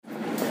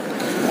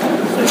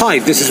Hi,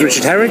 this is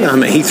Richard Herring.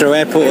 I'm at Heathrow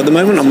Airport at the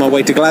moment on my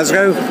way to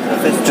Glasgow.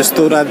 Just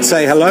thought I'd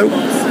say hello.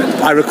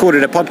 I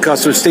recorded a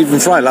podcast with Stephen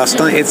Fry last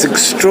night. It's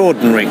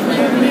extraordinary.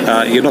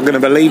 You're not going to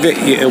believe it.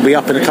 It'll be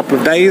up in a couple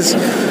of days.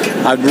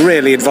 I'd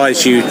really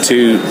advise you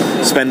to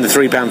spend the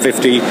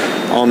 £3.50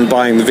 on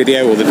buying the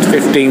video, or the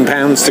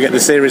 £15 to get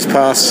the series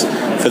pass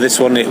for this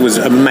one. It was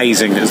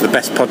amazing. It was the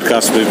best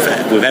podcast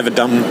we've ever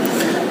done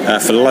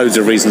for loads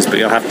of reasons, but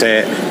you'll have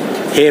to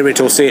hear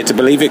it or see it to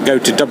believe it. Go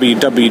to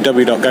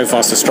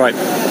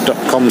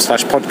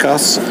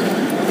www.gofasterstripe.com/podcasts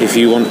if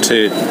you want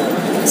to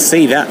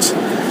see that.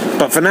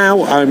 But for now,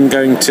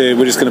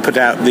 we're just going to put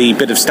out the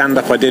bit of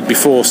stand-up I did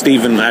before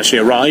Stephen actually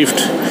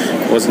arrived.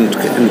 Wasn't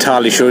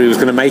entirely sure he was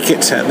going to make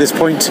it at this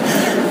point.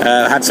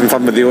 Had some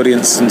fun with the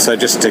audience, and so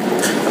just to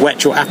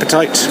whet your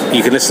appetite,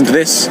 you can listen to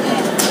this.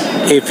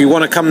 If you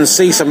want to come and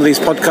see some of these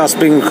podcasts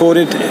being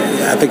recorded,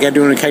 I think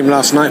everyone who came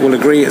last night will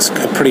agree it's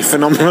a pretty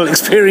phenomenal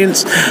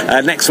experience.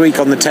 Next week,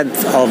 on the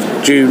 10th of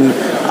June,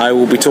 I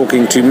will be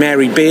talking to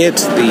Mary Beard,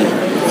 the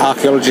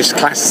archaeologist,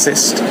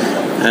 classicist,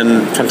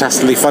 and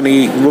fantastically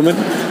funny woman,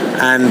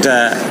 and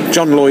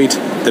John Lloyd,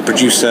 the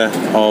producer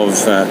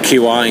of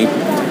QI,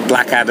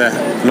 Blackadder,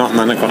 Not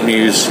 9 O'Clock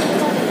News,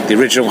 the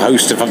original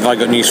host of Have I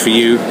Got News For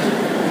You.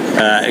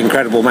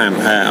 Incredible man.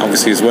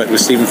 Obviously he's worked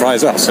with Stephen Fry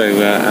as well, so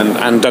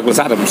and Douglas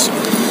Adams,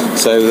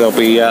 so there'll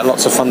be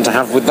lots of fun to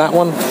have with that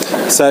one.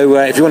 So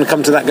if you want to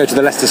come to that, go to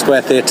the Leicester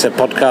Square Theatre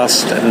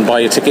podcast and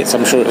buy your tickets.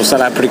 I'm sure it will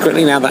sell out pretty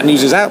quickly now that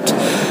news is out,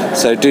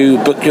 so do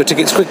book your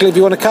tickets quickly if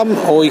you want to come,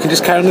 or you can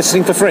just carry on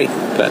listening for free.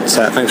 But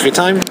thanks for your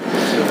time.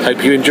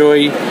 Hope you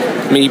enjoy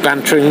me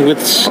bantering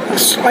with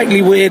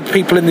slightly weird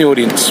people in the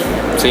audience.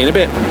 See you in a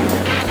bit.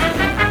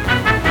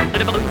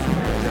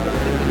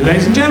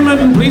 Ladies and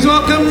gentlemen, please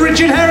welcome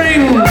Richard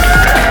Herring. Thank you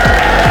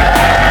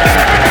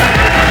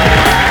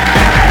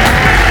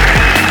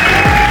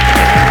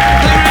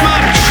very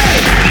much.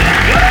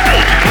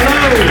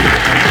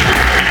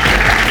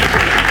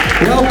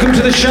 Hello. Welcome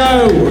to the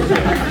show.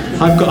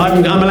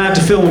 I'm allowed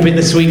to film a bit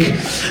this week.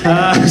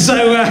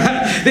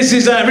 This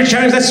is Richard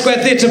Herring's Leicester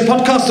Square Theatre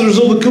podcast, or as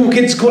all the cool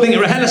kids calling it,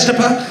 Leicester.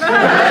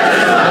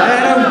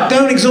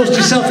 Don't exhaust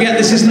yourself yet.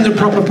 This isn't the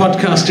proper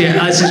podcast yet.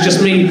 This is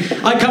just me.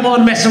 I come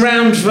on, mess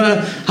around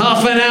for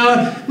half an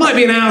hour, might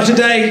be an hour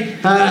today.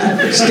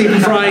 Stephen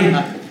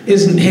Fry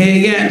isn't here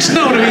yet.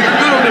 No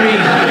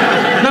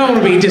one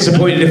will be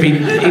disappointed if he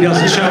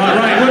doesn't show up.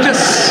 Right,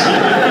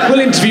 we'll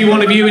interview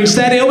one of you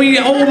instead. It'll be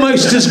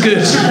almost as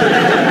good.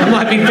 I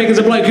might be big as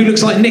a bloke who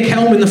looks like Nick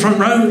Helm in the front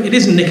row. It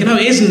isn't Nick. No,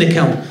 it isn't Nick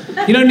Helm.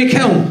 You know Nick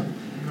Helm?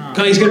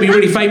 God, he's going to be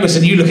really famous,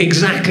 and you look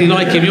exactly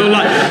like him. Your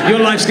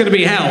life's going to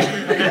be hell.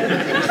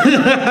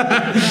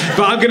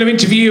 But I'm going to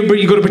interview you, but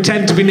you've got to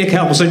pretend to be Nick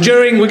Helm. So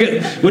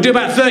we'll do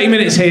about 30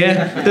 minutes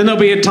here, then there'll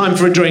be a time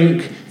for a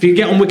drink. If you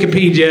get on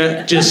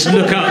Wikipedia, just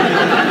look up.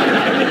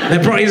 There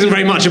probably isn't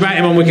very much about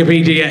him on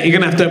Wikipedia yet. You're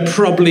going to have to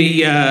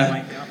probably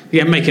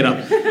make it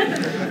up.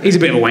 He's a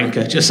bit of a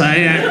wanker, just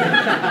say.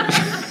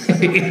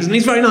 He's a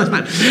very nice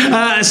man.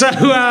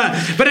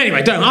 But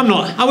anyway,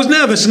 I was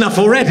nervous enough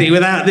already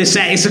without this.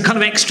 It's a kind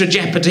of extra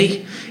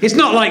jeopardy. It's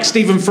not like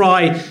Stephen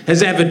Fry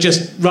has ever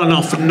just run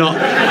off and not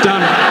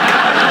done.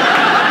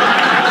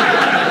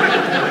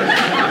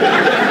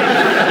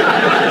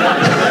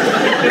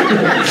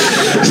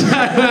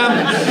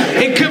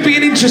 It could be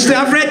an interesting.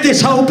 I've read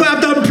this whole book.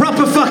 I've done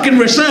proper fucking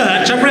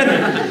research. I've read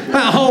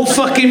that whole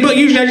fucking book.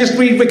 Usually I just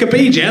read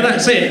Wikipedia.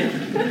 That's it.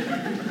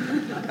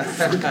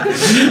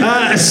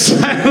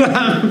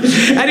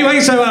 Anyway,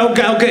 I'll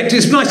get.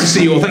 It's nice to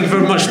see you all. Thank you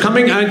very much for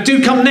coming.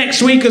 Do come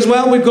next week as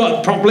well. We've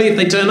got, probably if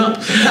they turn up,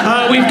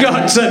 we've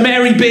got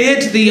Mary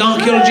Beard, the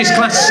archaeologist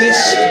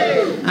classicist,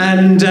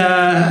 and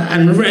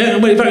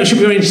it should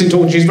be very interesting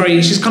talking.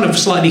 She's kind of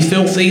slightly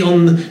filthy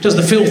does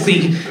the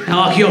filthy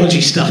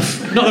archaeology stuff,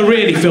 not the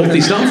really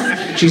filthy stuff.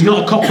 She's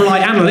not a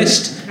coprolite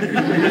analyst.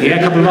 Yeah,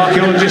 a couple of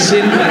archaeologists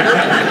in.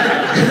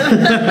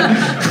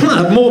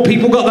 More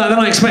people got that than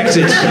I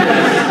expected.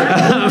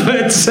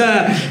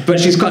 But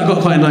she's got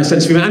quite a nice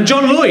sense of humour. And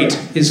John Lloyd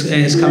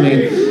is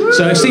coming.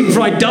 So if Stephen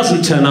Fry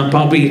doesn't turn up,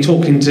 I'll be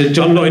talking to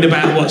John Lloyd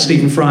about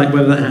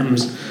whether that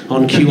happens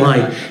on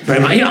QI very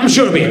much. I'm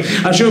sure he'll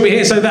be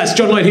here. So that's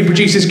John Lloyd, who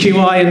produces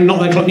QI and Not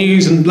 9 O'Clock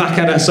News and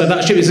Blackadder. So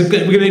that should be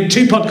good. We're going to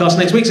do 2 podcasts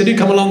next week, so do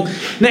come along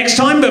next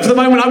time. But for the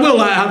moment, I will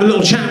have a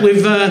little chat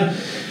with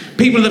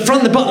people at the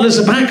front. The butlers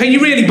are back. Are you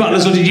really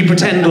butlers, or did you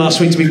pretend last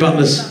week to be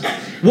butlers?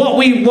 You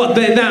won't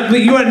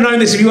know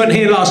this if you weren't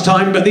here last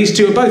time, but these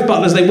two are both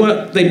butlers. They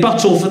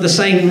buttle for the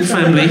same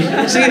family.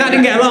 See, that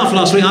didn't get a laugh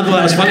last week. I thought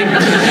that was funny.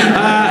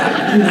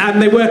 And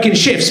they work in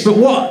shifts. But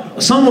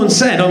what someone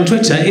said on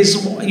Twitter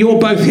is, you're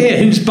both here.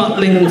 Who's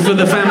buttling for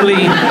the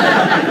family?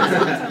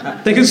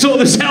 They can sort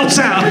themselves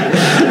out.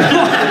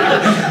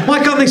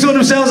 Why can't they sort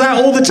themselves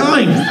out all the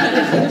time?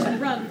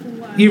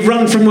 You've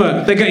run from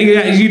work.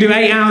 You do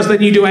 8 hours,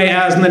 then you do 8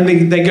 hours, and then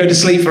they go to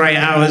sleep for 8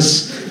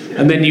 hours,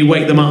 and then you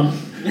wake them up.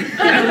 Is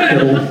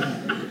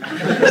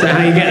that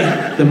how you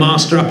get the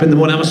master up in the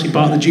morning? That must be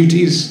part of the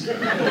duties.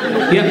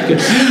 Yep,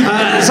 good.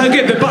 So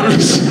good, the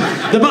butlers.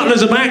 The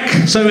butlers are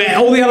back, so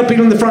all the other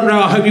people in the front row,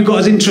 I hope you've got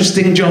as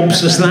interesting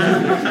jobs as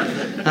that.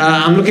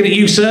 I'm looking at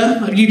you, sir.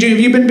 Have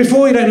you been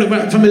before? You don't look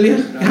that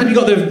familiar. Have you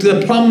got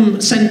the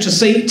plum centre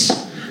seat?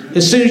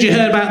 As soon as you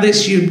heard about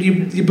this,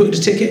 you booked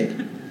a ticket?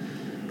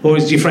 Or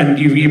is your friend,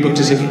 you booked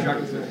a ticket?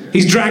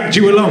 He's dragged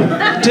you along.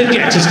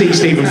 To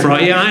Stephen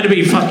Fry. Yeah, I had to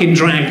be fucking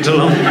dragged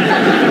along.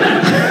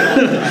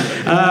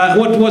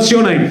 What's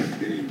your name?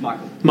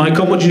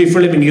 Michael. What do you do for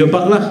a living? You a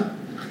butler?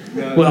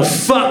 No. Well,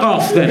 fuck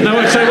off then.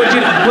 No, so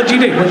what do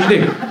you do?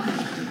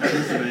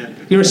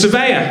 You're a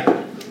surveyor.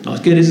 Not as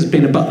good as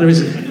being a butler,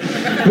 is it?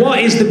 What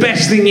is the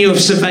best thing you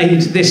have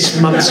surveyed this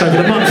month? So for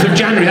the month of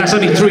January, that's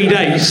only 3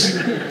 days.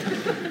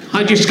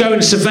 I just go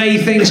and survey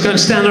things, go and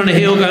stand on a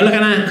hill, go, look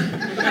at that.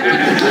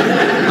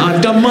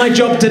 I've done my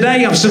job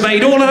today, I've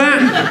surveyed all of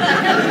that.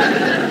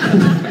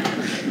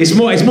 It's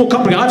more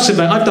complicated.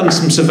 I've done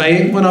some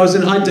surveying when I was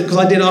because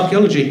I did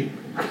archaeology.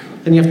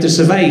 And you have to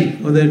survey.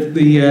 Or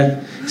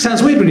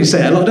sounds weird when you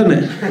say it a lot,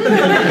 doesn't it?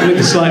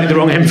 With slightly the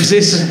wrong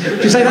emphasis.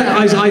 Do you say that?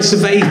 I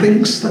survey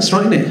things? That's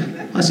right, isn't it?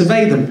 I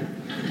survey them.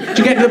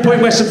 Do you get to the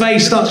point where survey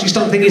starts, you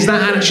start thinking, is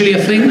that actually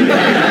a thing?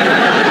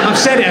 I've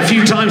said it a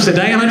few times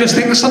today, and I just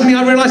think suddenly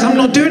I realise I'm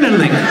not doing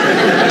anything.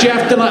 Do you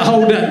have to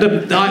hold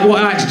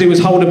what I had to do was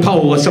hold a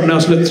pole, or someone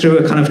else looked through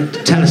a kind of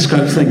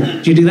telescope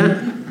thing. Do you do that?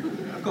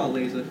 I've got a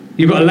laser.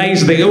 You've got a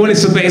laser thing. Well,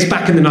 it's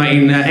back in the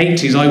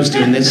 1980s I was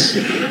doing this.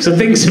 So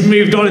things have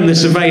moved on in the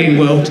surveying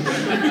world.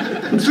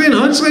 It's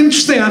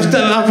interesting. I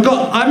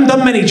haven't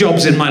done many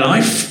jobs in my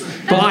life,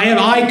 but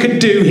I could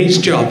do his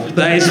job.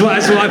 That's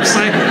what I'm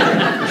saying.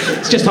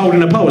 It's just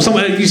holding a pole.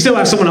 You still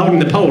have someone holding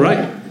the pole,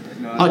 right?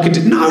 No. I could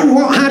do... No,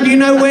 what? How do you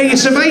know where you're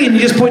surveying? You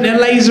just point a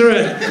laser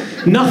at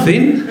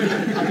nothing.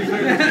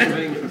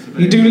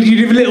 You do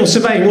a little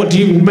surveying. What do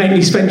you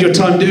mainly spend your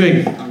time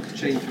doing? I'm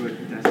chained to a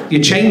desk.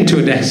 You're chained to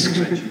a desk.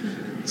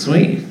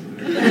 Sweet.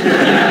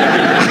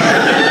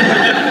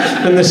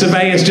 And the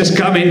surveyors just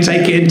come in,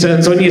 take it in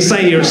turns. When you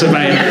say you're a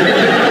surveyor,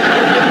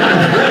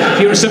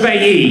 you're a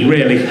surveyee,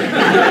 really.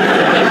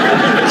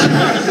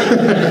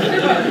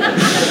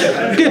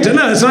 Good to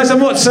know. That's nice. And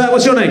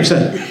what's your name,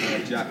 sir?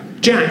 Jack.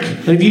 Jack.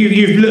 And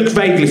you've looked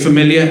vaguely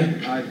familiar.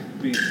 I've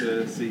been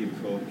to see you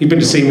before. You've been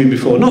to see me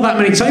before. Not that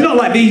many times. Not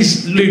like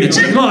these lunatics.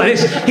 Not like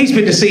this. He's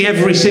been to see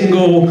every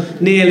single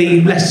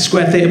nearly Leicester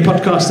Square Theatre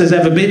podcast there's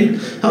ever been.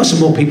 Oh, some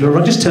more people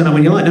around. Just turn up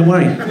when you like. Don't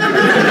worry.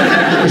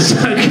 It's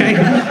okay.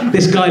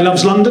 This guy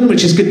loves London,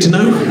 which is good to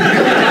know.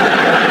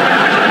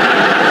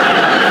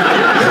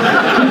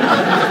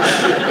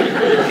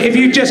 If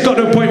you just got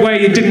to a point where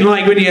you didn't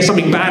like when you hear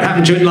something bad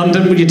happened to you in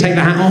London, would you take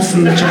the hat off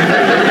and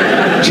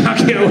chuck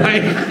it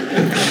away?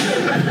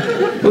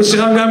 Well, so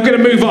I'm going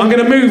to move on. I'm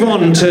going to move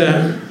on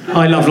to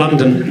I Love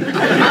London.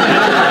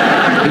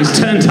 He's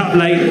turned up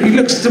late. He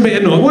looks a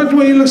bit annoyed. What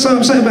do you look so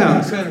upset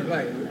about?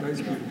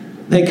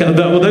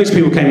 Well, those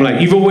people came late.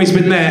 You've always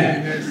been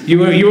there.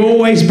 You've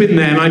always been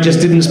there, and I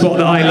just didn't spot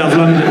that I Love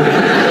London.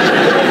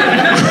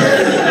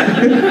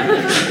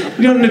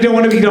 You don't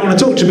want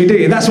to talk to me, do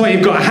you? That's why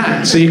you've got a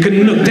hat, so you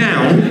can look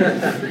down,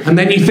 and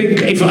then you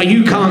think, if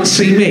you can't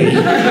see me,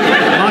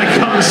 I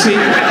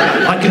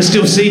can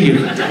still see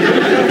you.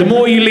 The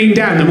more you lean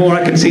down, the more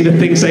I can see the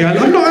things say,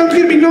 I'm going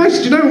to be nice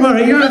to you, don't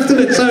worry, you don't have to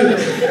look so...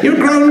 You're a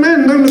grown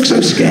man, don't look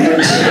so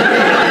scared.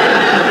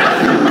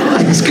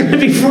 It's going to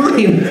be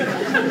fine.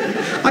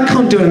 I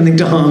can't do anything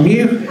to harm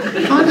you.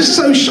 I'm just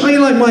so shy,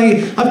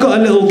 I've got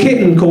a little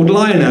kitten called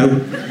Lionel.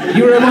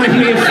 You remind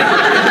me of...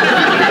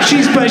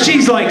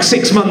 She's like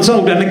 6 months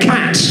old and a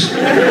cat.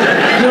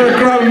 You're a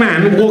grown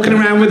man walking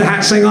around with a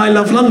hat saying, I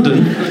love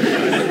London.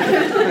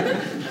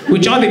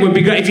 Which I think would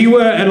be great. If you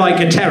were a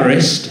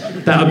terrorist,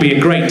 that would be a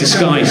great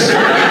disguise.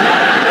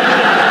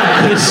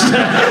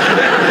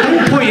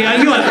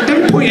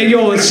 Don't point at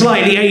your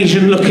slightly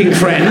Asian-looking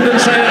friend and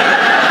say,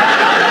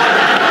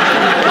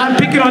 I'm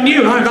picking on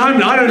you.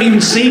 I don't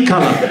even see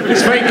colour.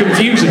 It's very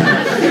confusing.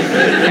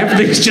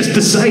 Everything's just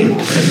the same.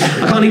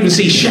 I can't even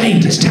see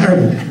shade. It's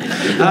terrible.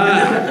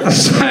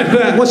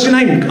 What's your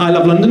name? I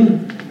Love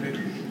London.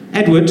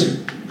 Edward.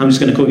 I'm just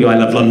going to call you I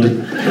Love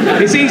London.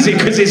 It's easy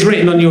because it's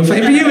written on your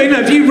face.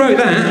 If you wrote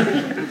that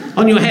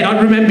on your head,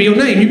 I'd remember your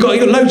name. You've got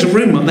loads of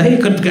room up there. You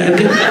could get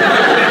a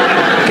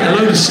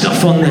load of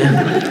stuff on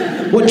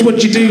there. What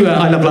do you do,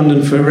 I Love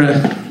London, for... I'm a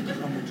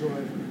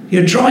driver.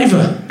 You're a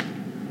driver?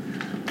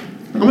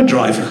 I'm a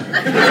driver.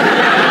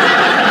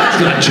 It's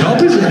not a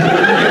job, is it?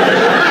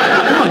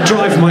 I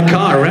drive my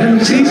car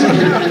around. It's easy.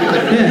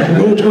 Yeah.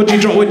 What do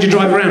you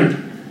drive around?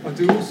 I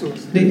do all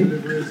sorts of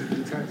deliveries,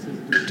 do taxis.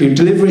 Do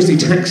deliveries, do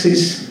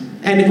taxis,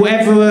 and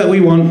whatever we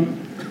want,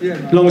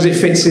 as long as it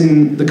fits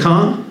in the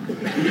car. Or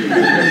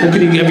have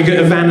you got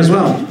a van as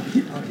well? I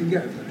can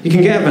get a van. You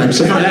can get a van,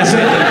 so that's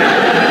it.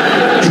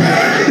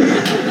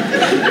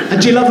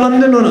 And do you love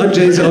London or not? Or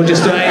just is it?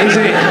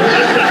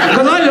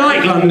 Because I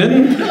like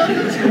London.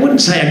 I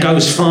wouldn't say I go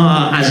as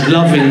far as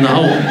loving the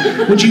whole.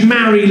 Would you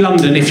marry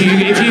London if you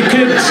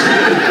could?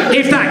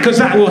 Because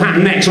that will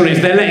happen next one.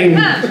 If they're letting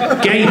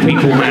gay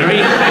people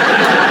marry,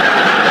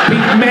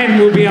 men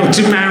will be able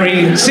to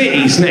marry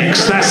cities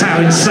next. That's how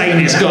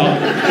insane it's got.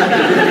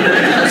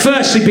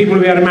 Firstly, people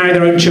will be able to marry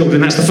their own children.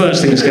 That's the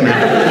first thing that's going to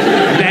happen.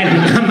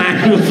 Then a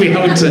man will be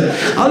able to...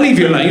 I'll leave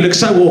you alone. You look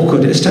so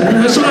awkward. It's all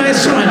right,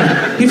 it's all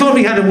right. You've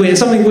probably had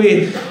something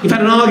weird. You've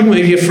had an argument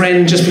with your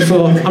friend just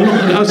before.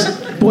 I was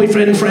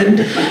boyfriend, friend.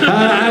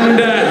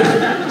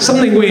 And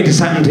something weird has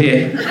happened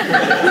here.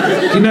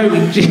 You know...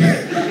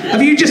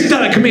 Have you just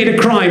committed a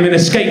crime and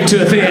escaped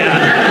to a theatre?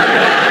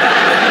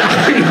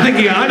 You're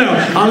thinking, I know,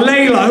 I'll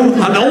lay low,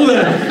 and all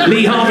the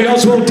Lee Harvey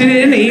Oswald did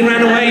it, and he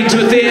ran away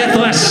to a theatre,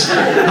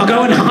 I'll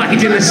go and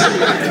hide in a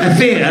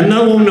theatre,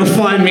 no one will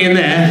find me in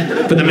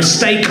there, but the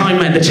mistake I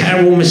made, the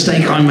terrible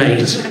mistake I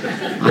made,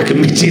 I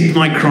committed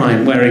my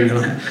crime wearing,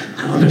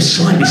 I'm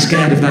slightly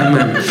scared of that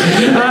man.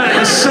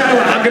 So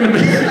I'm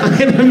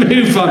going to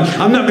move on.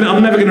 I'm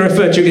never going to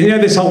refer to you, you know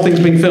this whole thing's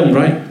been filmed,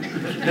 right?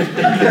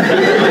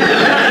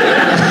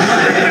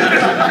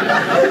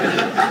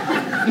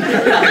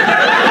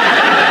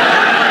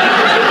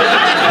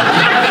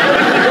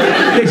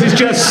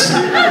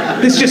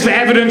 This is just for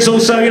evidence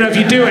also, you know, if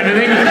you do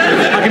anything,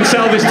 I can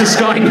sell this to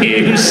Sky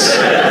News.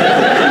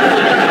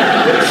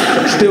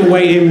 Still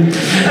waiting.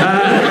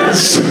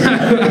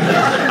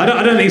 I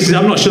don't think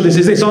I'm not sure is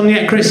this on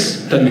yet,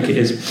 Chris? Don't think it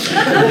is.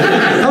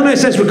 Oh no, it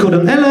says record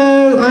on.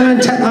 Hello,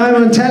 I'm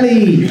on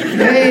telly.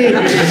 Hey.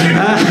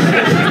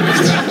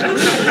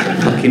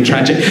 Fucking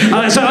tragic.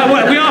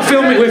 We are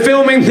filming. We're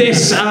filming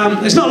this.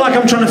 It's not like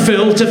I'm trying to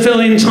fill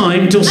in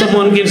time till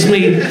someone gives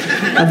me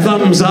a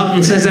thumbs up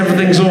and says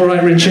everything's all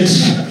right, Richard.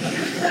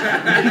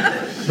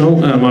 Oh,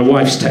 my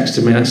wife's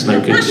texted me. That's no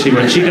good. She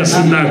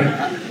doesn't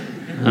know.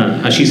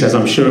 She says,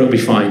 "I'm sure it'll be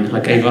fine." I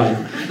gave up.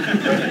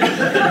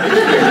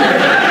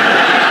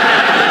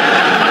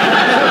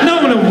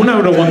 No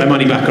one will want their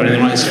money back or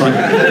anything. Right? It's fine.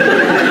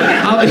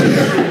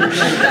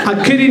 I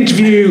could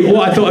interview.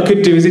 What I thought I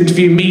could do is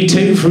interview Me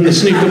Too from the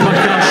Snooker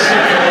podcast,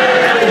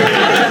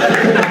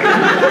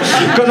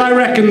 because I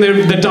reckon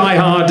the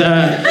diehard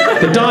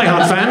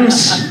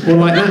fans will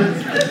like that.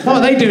 What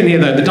are they doing here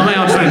though? The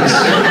diehard fans.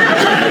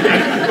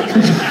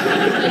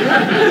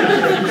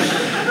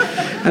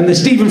 And the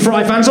Stephen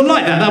Fry fans will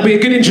like that. That'll be a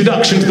good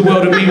introduction to the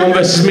world of Me One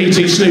versus Me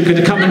Two snooker,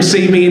 to come and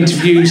see me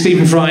interview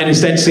Stephen Fry and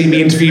instead see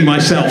me interview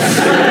myself.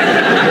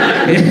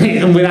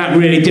 And without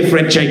really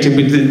differentiating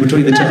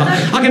between the two.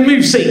 I can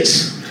move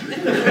seats.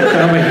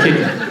 I'll make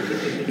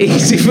it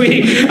easy for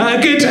you.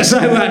 Good. So,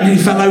 he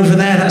fell over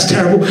there. That's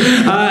terrible.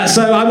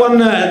 So I won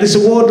this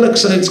award. Look,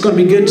 so it's got to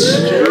be good.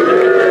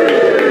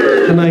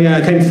 And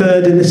I came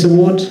third in this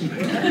award.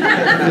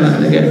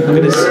 I'm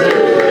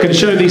going to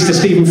show these to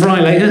Stephen Fry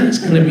later. It's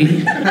going to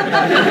be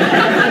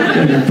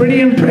pretty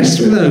impressed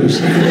with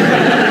those.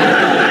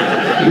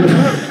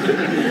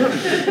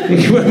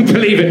 You won't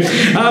believe it.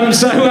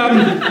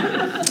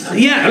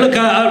 Yeah, look,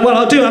 what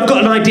I'll do, I've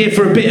got an idea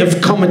for a bit of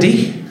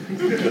comedy,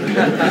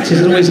 which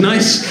is always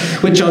nice,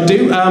 which I'll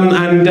do,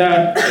 and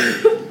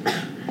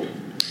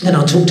then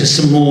I'll talk to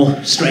some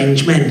more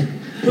strange men.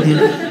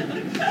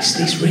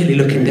 He's really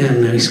looking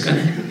down now. He's kind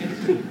of...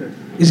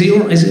 Is he all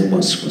right? Is it,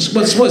 what's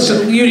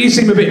you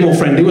seem a bit more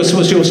friendly. What's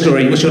your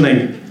story? What's your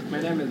name? My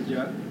name is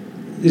Jack.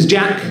 Is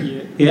Jack?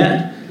 Yeah.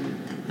 Yeah?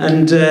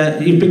 And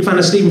you a big fan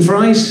of Stephen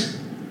Fry's?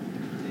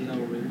 No,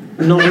 really.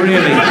 Not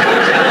really.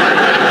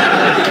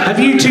 Have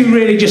you two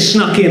really just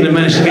snuck in and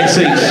managed to get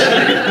seats?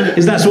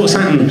 Is that what's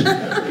happened?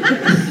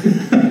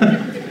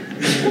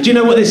 Do you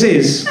know what this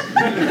is? Do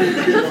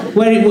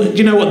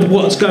you know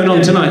what's going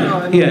on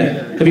tonight?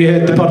 Yeah. Have you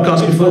heard the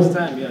podcast before? First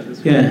time, yeah.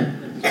 This Yeah.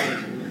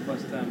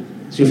 first time.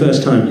 It's your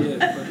first time? Yeah.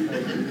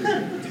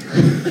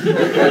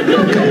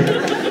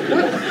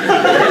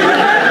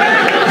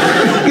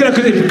 You know,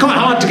 because it's quite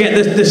hard to get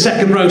the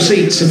second row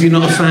seats if you're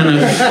not a fan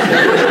of,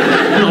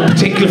 not a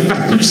particular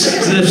fan of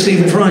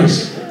Stephen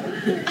Fry's.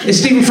 Is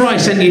Stephen Fry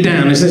sent you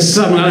down? Is this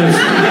some kind of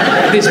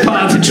this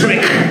part of the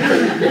trick?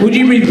 Would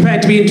you be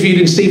prepared to be interviewed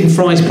in Stephen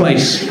Fry's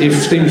place if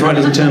Stephen Fry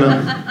doesn't turn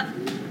up?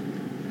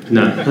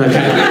 No.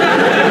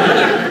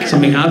 Okay.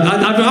 Something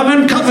I've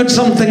uncovered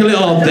something a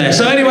little odd there.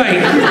 So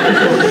anyway,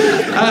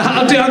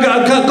 I've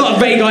got a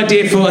vague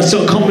idea for a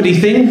sort of comedy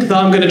thing that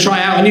I'm going to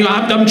try out. And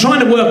I'm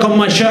trying to work on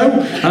my show.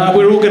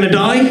 We're All Going to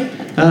Die.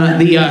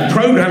 The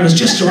programme has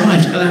just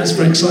arrived. Oh, that's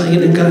very exciting,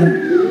 isn't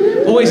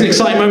it? Always an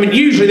exciting moment.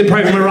 Usually the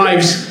programme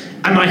arrives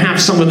and I have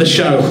some of the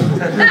show. I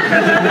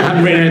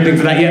haven't written anything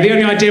for that yet. The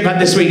only idea I've had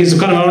this week is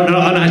kind of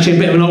actually a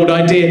bit of an old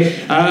idea.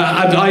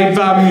 I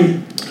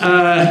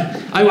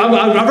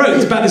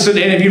wrote about this, and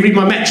if you read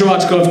my Metro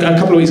article a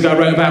couple of weeks ago, I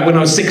wrote about when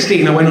I was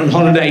 16, I went on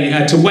holiday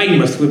to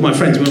Weymouth with my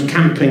friends. We went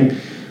camping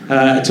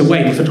to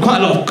Weymouth, and quite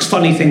a lot of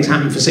funny things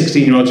happen for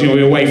 16-year-olds. You know,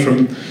 we were away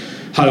from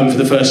home for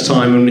the first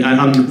time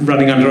and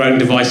running under our own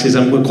devices,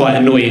 and we're quite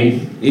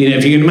annoying. You know,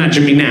 if you can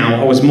imagine me now,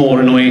 I was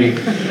more annoying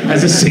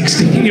as a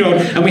 16-year-old,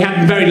 and we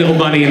had very little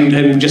money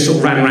and just sort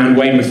of ran around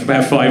Weymouth for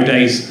about 5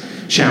 days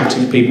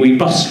shouting at people. We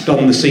busked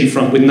on the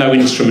seafront with no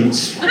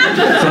instruments for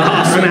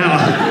half an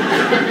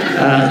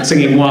hour,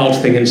 singing Wild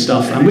Thing and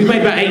stuff, and we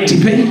made about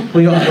 80p,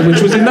 which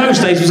was in those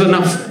days was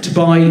enough to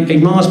buy a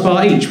Mars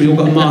bar each. We all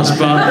got a Mars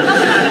bar.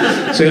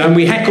 And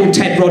we heckled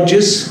Ted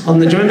Rogers on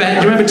the. Do you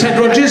remember Ted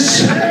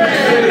Rogers?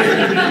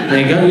 There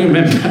you go. You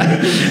remember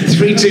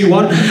 3, 2,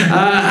 1.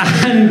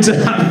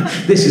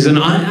 This is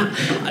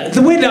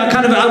the weird.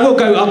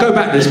 I'll go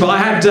back to this, but I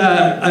had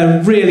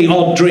really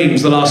odd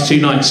dreams the last 2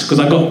 nights because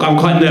I'm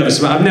quite nervous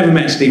about. I've never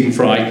met Stephen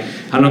Fry,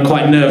 and I'm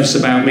quite nervous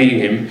about meeting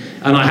him.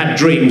 And I had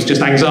dreams, just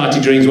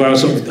anxiety dreams, where I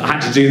had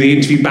to do the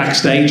interview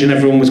backstage, and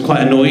everyone was quite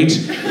annoyed.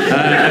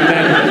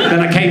 And then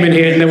I came in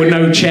here, and there were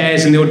no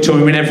chairs in the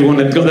auditorium, and everyone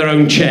had got their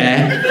own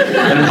chair.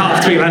 And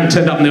half the people hadn't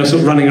turned up, and they were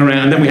sort of running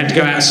around. And then we had to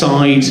go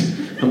outside.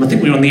 And I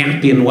think we were on the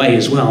Appian Way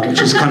as well,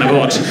 which is kind of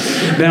odd.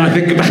 Now I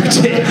think about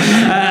it.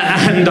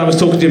 And I was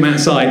talking to him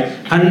outside.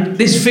 And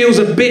this feels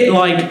a bit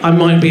like I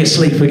might be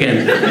asleep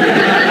again.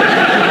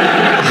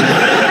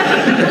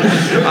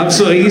 I'm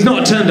sorry, he's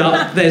not turned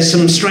up. There's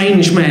some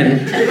strange men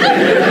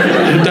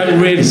who don't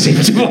really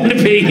seem to want to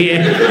be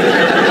here.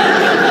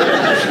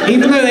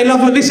 Even though they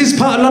love it. This is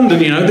part of London,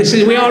 you know.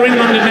 We are in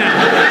London now.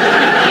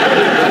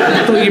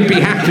 I thought you'd be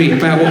happy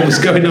about what was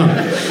going on.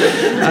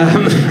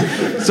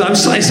 So I'm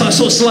sort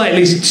of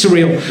slightly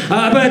surreal.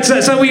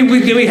 So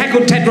we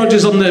heckled Ted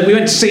Rogers on we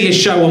went to see his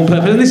show on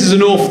purpose. And this is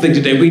an awful thing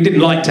to do. We didn't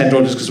like Ted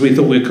Rogers because we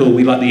thought we were cool.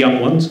 We liked the young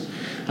ones.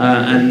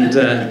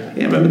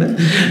 Yeah, remember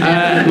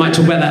that? Might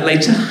talk about that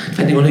later,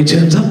 depending on who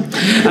turns up.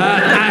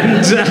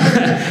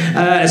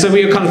 So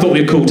we kind of thought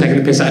we were cool taking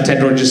the piss out of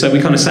Ted Rogers, so we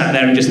kind of sat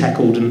there and just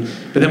heckled.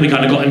 But then we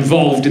kind of got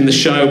involved in the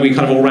show. We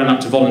kind of all ran up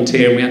to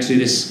volunteer, and we had to do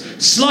this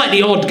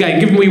slightly odd game.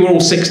 Given we were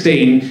all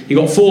 16, you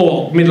got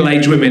 4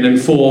 middle-aged women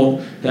and 4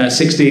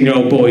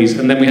 16-year-old boys,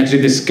 and then we had to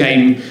do this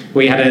game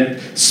where you had a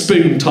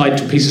spoon tied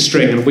to a piece of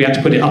string, and we had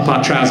to put it up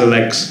our trouser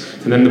legs.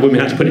 And then the women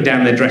had to put it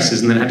down their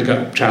dresses, and then had to go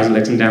up trouser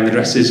legs and down their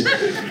dresses,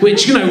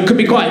 which, you know, could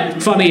be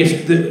quite funny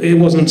if it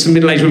wasn't some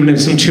middle-aged women and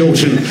some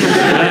children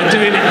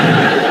doing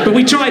it. But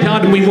we tried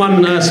hard, and we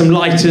won some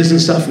lighters and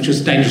stuff, which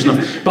was dangerous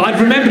enough. But I've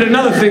remembered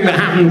another thing that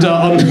happened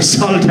on this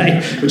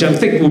holiday, which I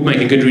think will make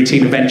a good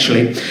routine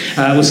eventually.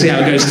 We'll see how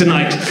it goes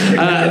tonight.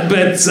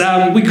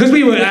 Because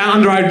we were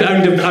under our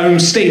own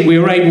steam, we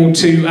were able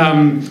to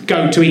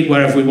go to eat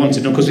wherever we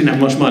wanted, because we didn't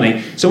have much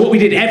money. So what we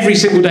did every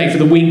single day for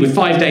the week, with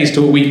 5 days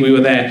to a week we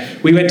were there,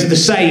 we went to the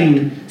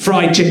same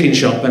fried chicken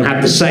shop and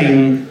had the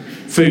same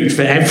food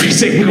for every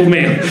single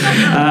meal.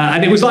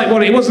 And it was like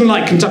it wasn't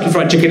like Kentucky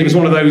Fried Chicken, it was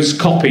one of those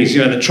copies,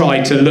 you know, that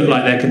tried to look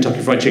like their Kentucky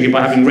Fried Chicken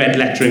by having red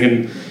lettering,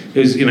 and it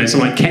was, you know,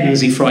 something like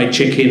Kenzie Fried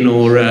Chicken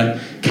or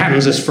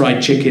Kansas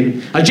Fried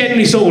Chicken. I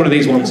genuinely saw one of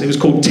these once. It was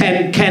called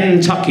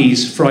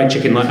Kentucky's Fried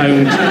Chicken, like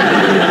owned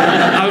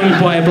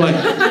by a bloke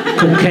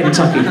called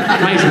Kentucky.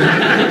 Amazing.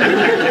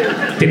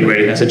 Didn't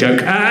really, that's a joke.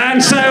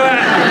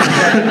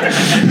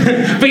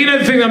 But you know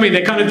the thing I mean,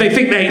 they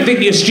think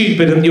you're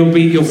stupid and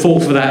you'll fall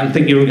for that and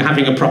think you're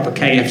having a proper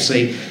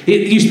KFC.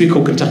 It used to be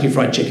called Kentucky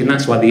Fried Chicken.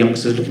 That's why the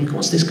youngsters look at me,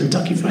 what's this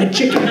Kentucky Fried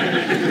Chicken? We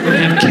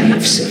have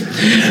KFC.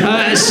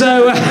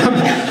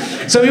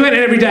 So we went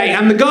in every day,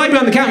 and the guy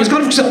behind the counter was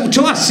kind of,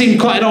 to us, seemed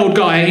quite an old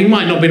guy. He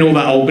might not have been all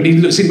that old, but he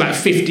seemed about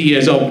 50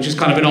 years old, which is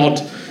kind of an odd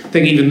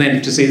thing even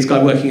then to see this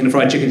guy working in a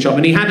fried chicken shop.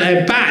 And he had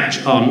a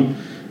badge on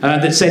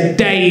that said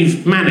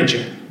Dave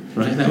Manager.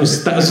 Right, that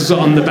was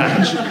on the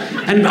badge.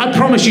 And I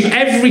promise you,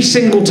 every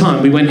single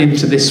time we went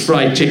into this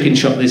fried chicken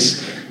shop,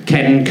 this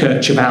Ken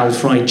Kirchhoff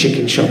fried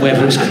chicken shop,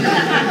 whatever it was called.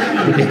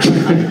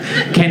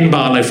 Ken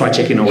Barlow fried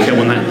chicken, we don't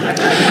want that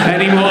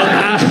anymore.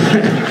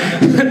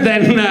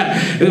 Then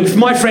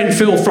my friend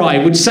Phil Fry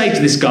would say to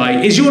this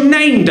guy, is your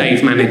name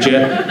Dave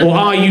Manager, or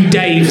are you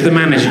Dave the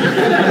Manager?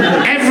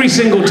 Every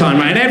single time,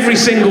 right? And every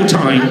single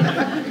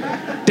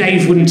time,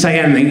 Dave wouldn't say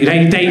anything.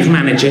 Dave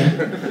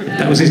Manager.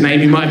 That was his name,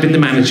 he might have been the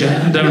manager,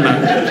 I don't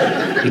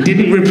know. He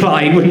didn't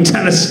reply, he wouldn't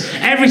tell us.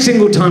 Every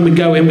single time we'd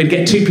go in, we'd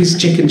get 2 pieces of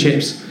chicken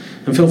chips,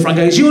 and Phil Fry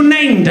goes, is your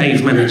name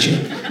Dave Manager?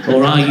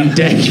 Or are you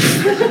Dave?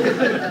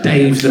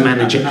 Dave the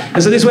Manager.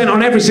 And so this went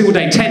on every single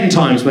day, 10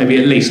 times maybe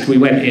at least, we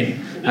went in.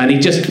 And he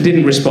just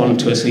didn't respond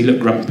to us, and he looked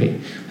grumpy.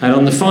 And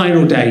on the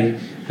final day,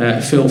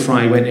 Phil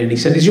Fry went in, he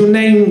said, is your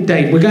name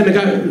Dave? Is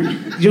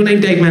your name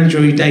Dave Manager,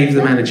 or are you Dave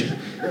the Manager?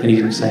 And he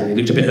didn't say anything,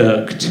 he looked a bit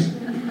irked.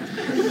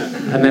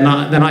 And then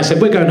I said,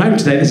 we're going home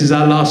today, this is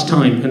our last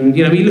time. And,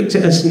 you know, he looked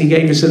at us and he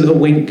gave us a little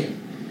wink.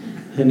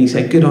 And he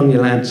said, good on you,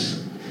 lads.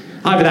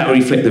 Either that or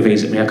he flicked the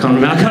V's at me, I can't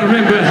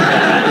remember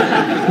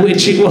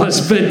which it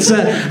was. But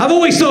I've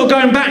always thought of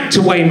going back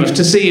to Weymouth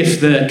to see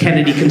if the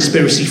Kennedy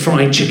Conspiracy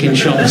Fried Chicken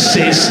Shop is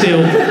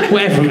still,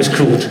 whatever it was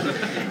called,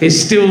 is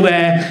still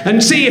there.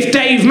 And see if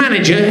Dave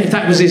Manager, if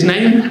that was his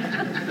name,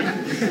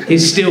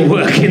 is still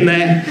working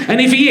there. And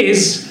if he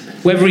is,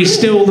 whether he's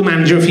still the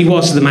manager, if he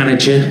was the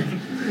manager,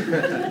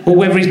 or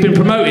whether he's been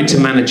promoted to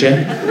manager,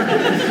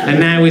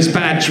 and now his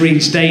badge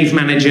reads Dave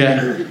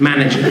Manager.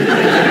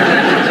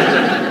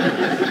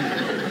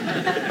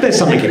 There's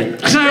something in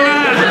it. So,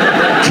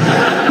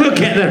 we'll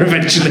get there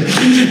eventually.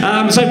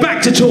 So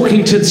back to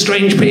talking to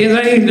strange people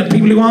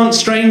who aren't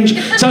strange.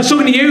 So I was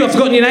talking to you, I've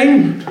forgotten your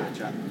name?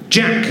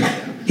 Jack.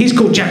 He's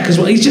called Jack as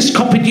well. He's just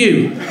copied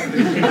you. Do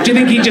you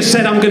think he just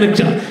said, I'm going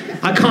to...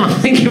 I can't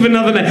think of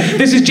another name.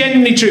 This is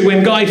genuinely true.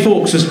 When Guy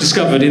Fawkes was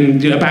discovered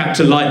about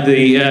to light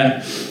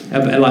the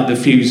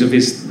fuse of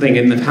his thing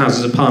in the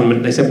Houses of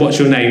Parliament, they said, "What's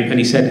your name?" And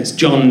he said, "It's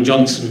John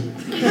Johnson."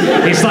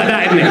 It's like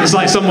that, isn't it? It's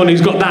like someone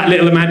who's got that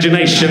little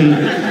imagination.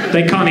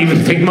 They can't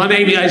even think. My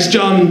name is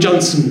John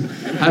Johnson.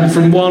 I'm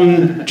from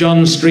 1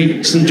 John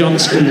Street, St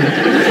Johnston.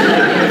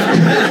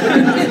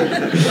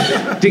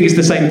 I think it's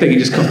the same thing. He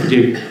just copied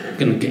you. I'm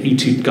going to get you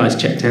two guys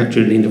checked out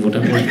during the interval,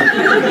 don't worry.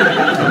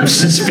 I'm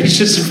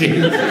suspicious of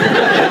you.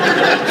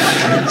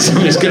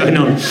 Something's going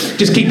on.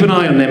 Just keep an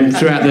eye on them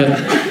throughout the...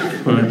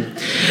 All right.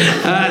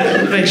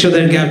 Make sure they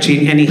don't get up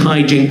to any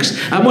hijinks.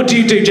 And what do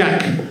you do,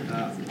 Jack? I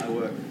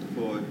work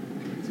for a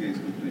computer games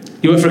company.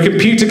 You work for a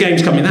computer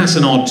games company. That's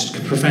an odd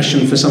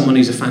profession for someone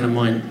who's a fan of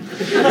mine.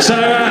 So,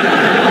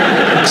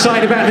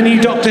 excited about the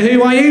new Doctor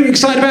Who, are you?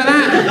 Excited about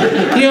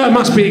that? You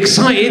must be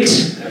excited.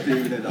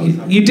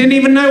 You didn't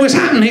even know what's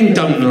happening.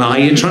 Don't lie.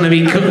 You're trying to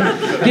be cool.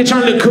 You're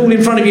trying to look cool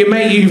in front of your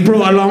mate you've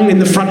brought along in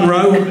the front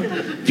row.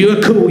 If you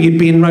were cool, you'd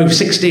be in row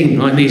 16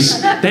 like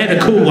these. They're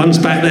the cool ones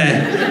back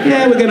there.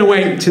 Yeah, we're going to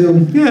wait till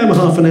we're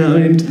half an hour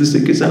into the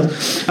secret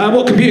house.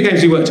 What computer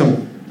games have you worked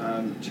on?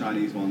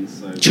 Chinese ones.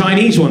 So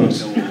Chinese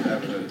ones?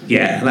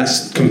 Yeah,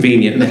 that's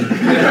convenient.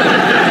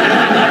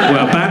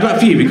 Well, bad luck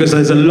for you because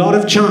there's I've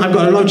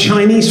got a lot of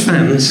Chinese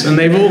fans and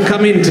they've all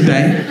come in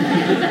today.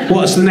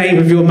 What's the name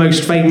of your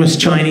most famous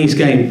Chinese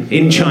game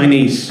in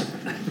Chinese?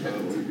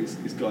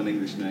 It's got an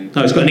English name.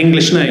 Oh, it's got an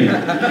English name.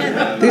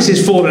 This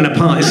is falling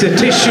apart. It's a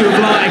tissue of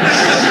lies.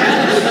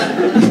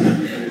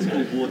 It's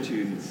called War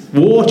Tunes.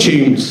 War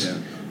Tunes.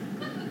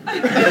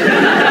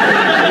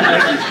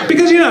 Yeah.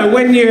 Because,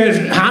 when you're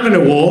having a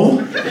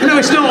war,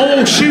 it's not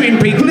all shooting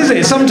people, is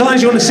it?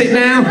 Sometimes you want to sit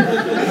down,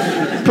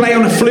 play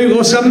on a flute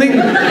or something,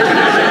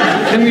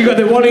 and you've got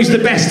the one who's the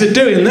best at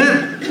doing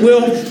that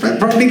will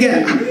probably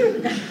get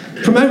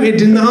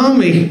promoted in the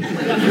army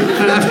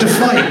and have to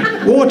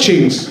fight. War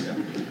Tunes.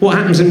 What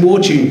happens in War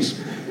Tunes?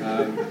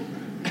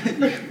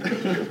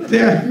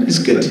 Yeah, it's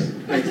good.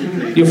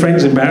 Your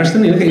friend's embarrassed,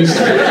 isn't he? Look at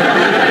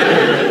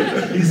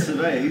He's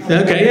surveyed.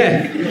 Okay,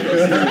 yeah.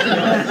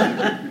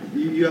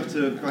 You have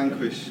to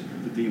vanquish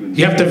the demons.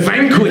 You have to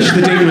vanquish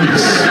the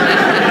demons.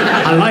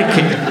 I like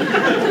it.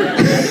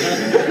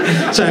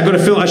 So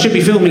I should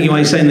be filming you while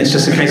you're saying this,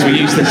 just in case we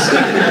use this.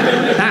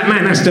 That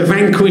man has to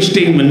vanquish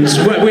demons.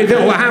 How did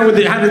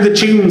the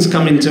tunes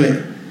come into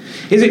it?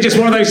 Is it just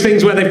one of those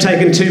things where they've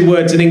taken 2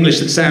 words in English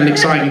that sound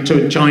exciting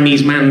to a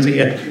Chinese man's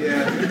ear?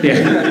 Yeah.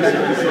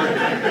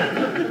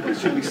 It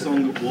should be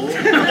Song of War.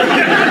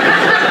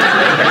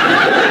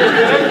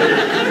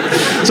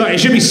 Sorry, it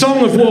should be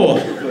Song of War.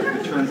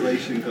 But the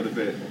translation got a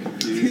bit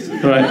confused.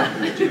 Right.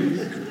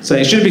 So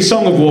it should be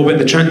Song of War, but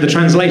the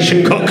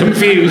translation got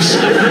confused.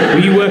 Were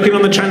you working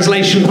on the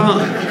translation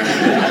part?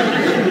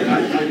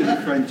 I did the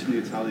French and the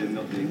Italian,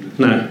 not the English.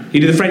 No, you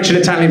did the French and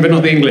Italian, but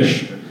not the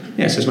English.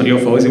 Yes, it's not your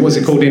fault, is it? What's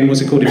it called in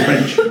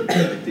French?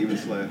 Demon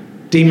Slayer.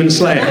 Demon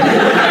Slayer.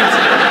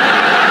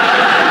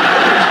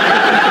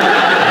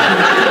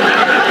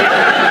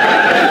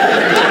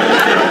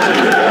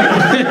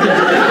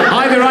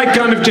 Either I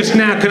kind of just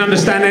now can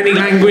understand any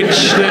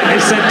language that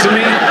is said to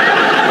me,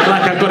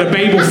 like I've got a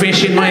babel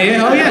fish in my ear.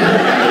 Oh yeah.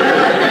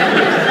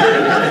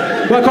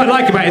 What I quite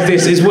like about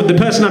is what the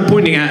person I'm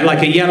pointing at,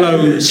 like a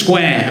yellow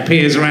square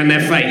appears around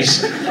their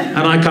face, and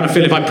I kind of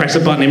feel if I press a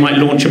button, it might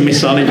launch a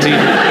missile into you.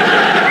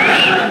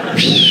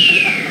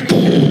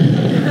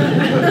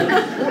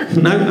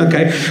 No?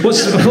 Okay.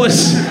 What's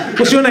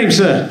your name,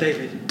 sir?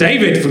 David.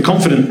 David, for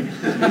confident.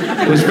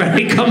 Was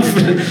very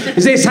confident.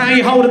 Is this how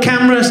you hold a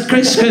camera,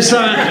 Chris? Because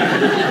I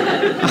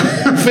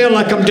feel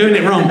like I'm doing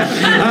it wrong.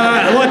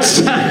 I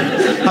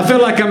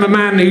feel like I'm a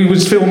man who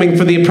was filming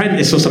for The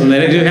Apprentice or something.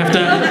 You have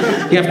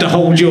to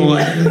hold your...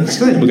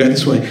 We'll go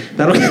this way.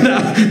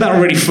 That'll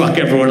really fuck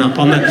everyone up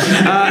on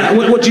that.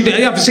 What do you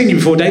do? I've seen you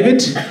before,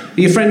 David. Are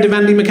you a friend of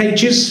Andy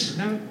McCage's?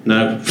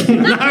 No.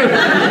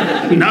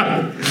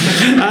 No.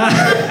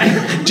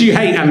 Do you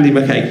hate Andy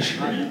McCage?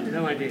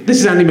 No idea. This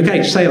is Andy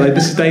McCage. Say hello.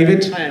 This is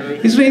David. Hi, Andy.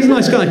 He's a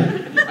nice guy.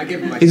 I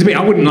give him my...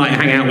 I wouldn't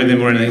hang out with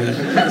him or anything.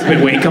 It's a bit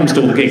weird. He comes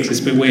to all the gigs. It's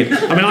a bit weird.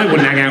 I mean, I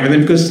wouldn't hang out with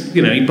him because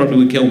he probably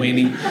would kill me and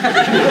he'd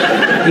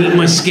eat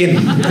my skin.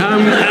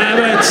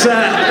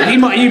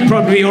 You'd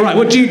probably be all right.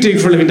 What do you do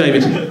for a living,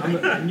 David? I'm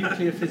a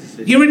nuclear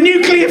physicist. You're a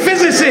nuclear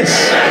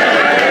physicist.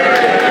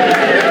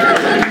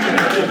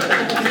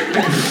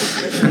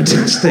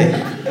 Fantastic.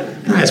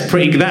 That's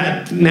pretty.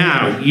 Now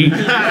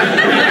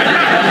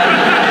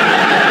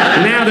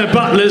the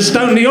butlers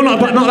don't. You're not.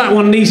 But not that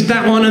one.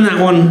 That one and that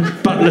one.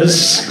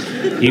 Butlers.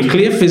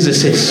 Nuclear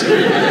physicist.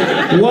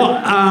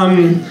 What?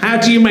 How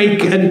do you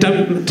make? And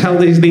don't tell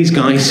these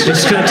guys.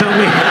 Just tell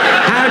me.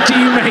 How do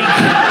you make?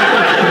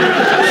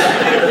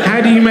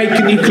 How do you make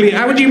a nuclear?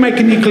 How would you make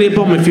a nuclear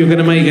bomb if you were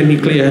going to make a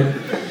nuclear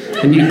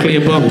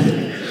bomb?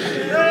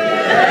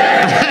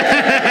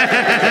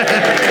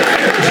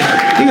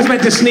 He was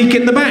meant to sneak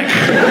in the back.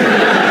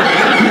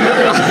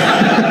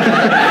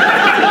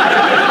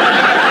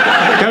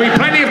 There'll be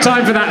plenty of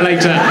time for that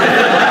later.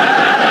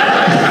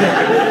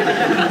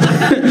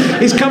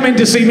 He's come in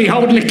to see me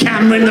holding a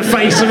camera in the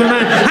face of a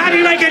man. How do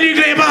you make a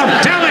nuclear bomb?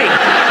 Tell me!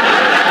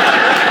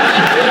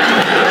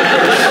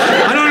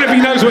 I don't know if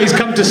he knows what he's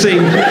come to see.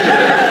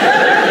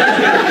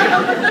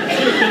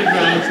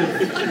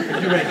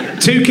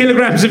 2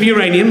 kilograms of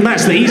uranium,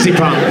 that's the easy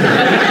part.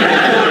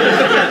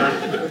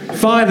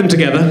 Fire them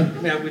together.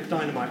 Yeah, with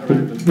dynamite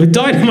around them. With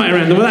dynamite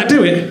around them, will that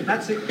do it?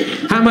 That's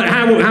it. How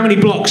many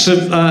blocks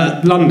of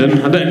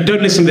London?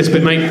 Don't listen to this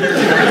bit, mate.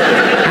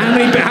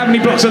 How many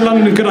blocks of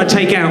London could I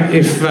take out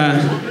if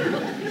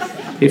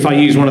I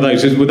use one of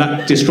those? Would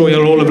that destroy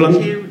all of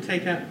London? Here would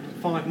take out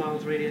 5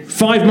 miles radius.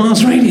 5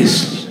 miles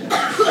radius.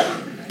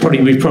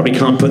 We probably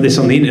can't put this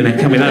on the internet,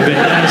 can we? That bit.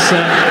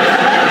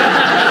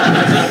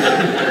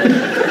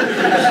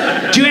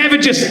 Do you ever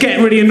just get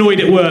really annoyed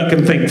at work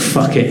and think,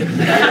 fuck it?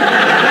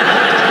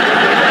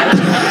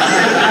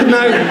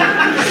 No,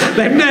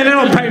 they're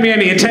not paying me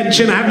any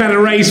attention. I haven't had a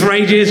raise for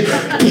ages.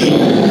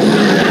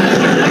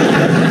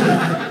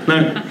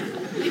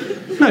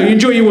 No, you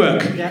enjoy your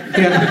work. Yeah.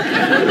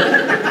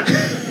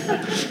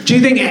 Do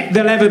you think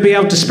they'll ever be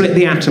able to split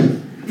the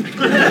atom?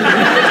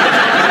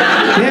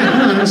 Yeah,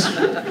 no,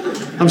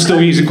 I'm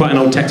still using quite an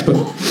old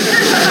textbook.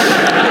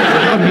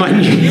 My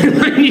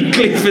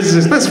nuclear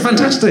physicist. That's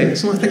fantastic.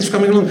 So, thanks for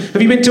coming along.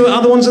 Have you been to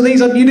other ones of these?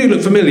 You do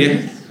look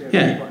familiar.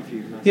 Yeah.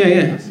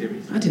 Yeah.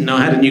 I didn't know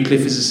I had a nuclear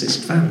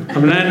physicist fan. I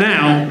mean,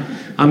 now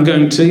I'm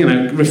going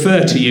to,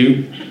 refer to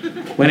you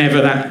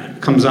whenever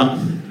that comes up.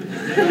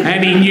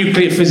 Any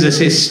nuclear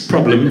physicist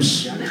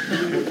problems,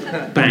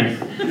 bang.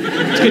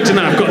 It's good to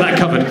know I've got that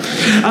covered.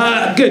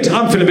 Good,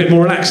 I'm feeling a bit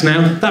more relaxed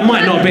now. That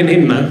might not have been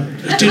him, though.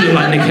 You do look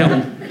like Nick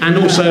Helm. And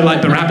also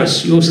like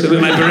Barabbas. You also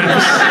look like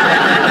Barabbas.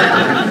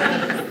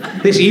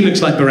 He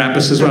looks like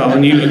Barabbas as well,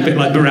 and you look a bit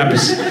like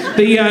Barabbas.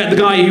 The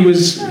guy who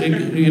was,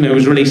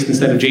 was released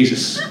instead of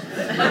Jesus.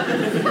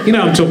 You know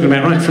what I'm talking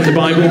about, right? From the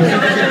Bible.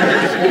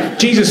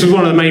 Jesus was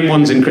one of the main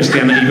ones in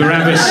Christianity.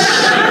 Barabbas.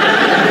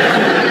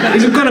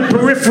 He's a kind of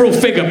peripheral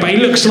figure, but he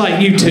looks like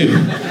you two.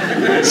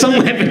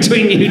 Somewhere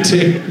between you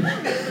two.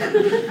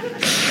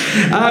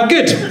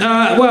 Good.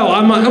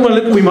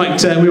 We might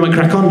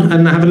crack on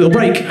and have a little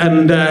break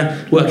and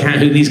work out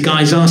who these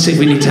guys are. See if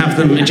we need to have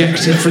them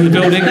ejected from the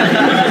building.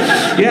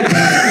 Yeah.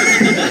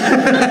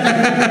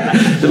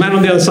 The man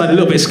on the other side a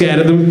little bit scared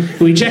of them.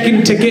 Are we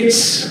checking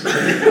tickets?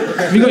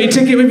 Have you got your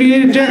ticket with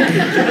you, Jack?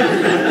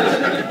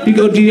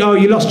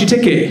 You lost your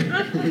ticket.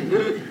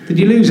 Did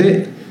you lose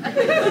it?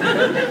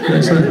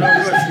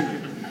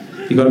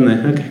 You got them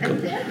there? Okay, cool.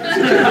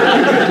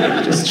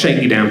 Just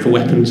shake you down for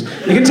weapons.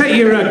 You can take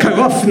your coat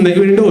off and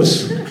you're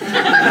indoors.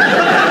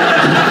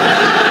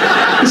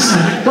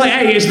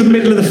 It's the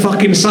middle of the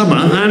fucking summer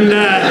and...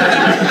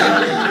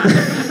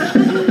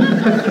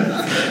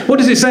 What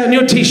does it say on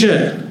your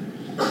t-shirt?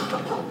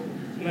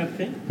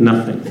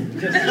 Nothing.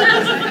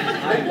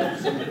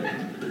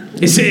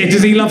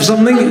 Does he love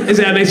something?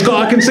 It's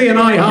got. I can see an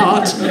I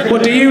heart.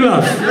 What do you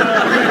love?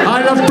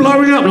 I love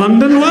blowing up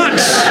London.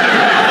 What?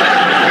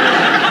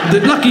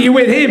 Lucky you're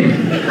with him.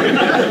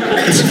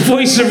 It's a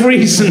voice of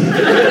reason.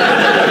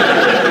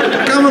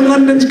 Come on,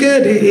 London's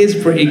good. It is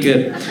pretty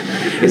good.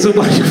 It's a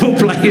wonderful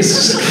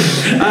place.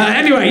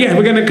 Anyway, yeah,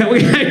 we're going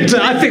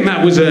to. I think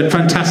that was a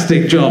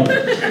fantastic job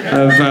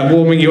of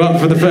warming you up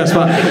for the first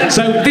part.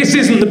 So this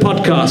isn't the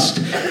podcast.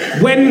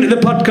 When the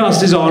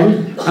podcast is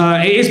on,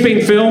 it is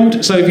being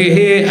filmed. So if you're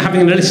here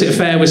having an illicit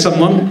affair with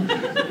someone,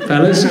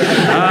 fellas,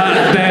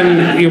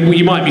 then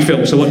you might be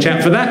filmed. So watch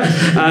out for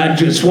that.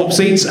 Just swap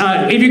seats.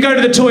 If you go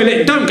to the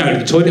toilet, don't go to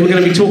the toilet. We're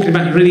going to be talking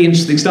about really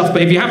interesting stuff.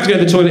 But if you have to go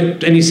to the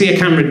toilet and you see a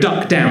camera,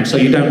 duck down so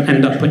you don't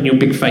end up putting your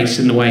big face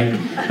in the way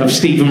of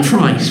Stephen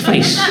Fry's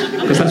face,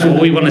 because that's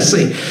what we want to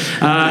see.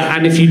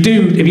 And if you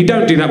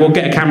don't do that, we'll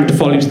get a camera to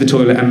follow you to the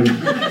toilet and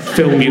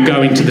film you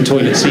going to the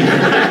toilet seat.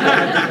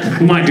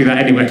 We might do that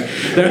anyway.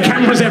 There are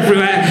cameras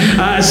everywhere.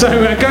 So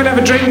go and have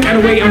a drink and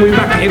a wait, and we'll be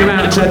back in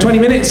about 20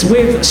 minutes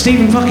with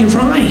Stephen fucking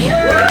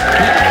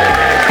Fry.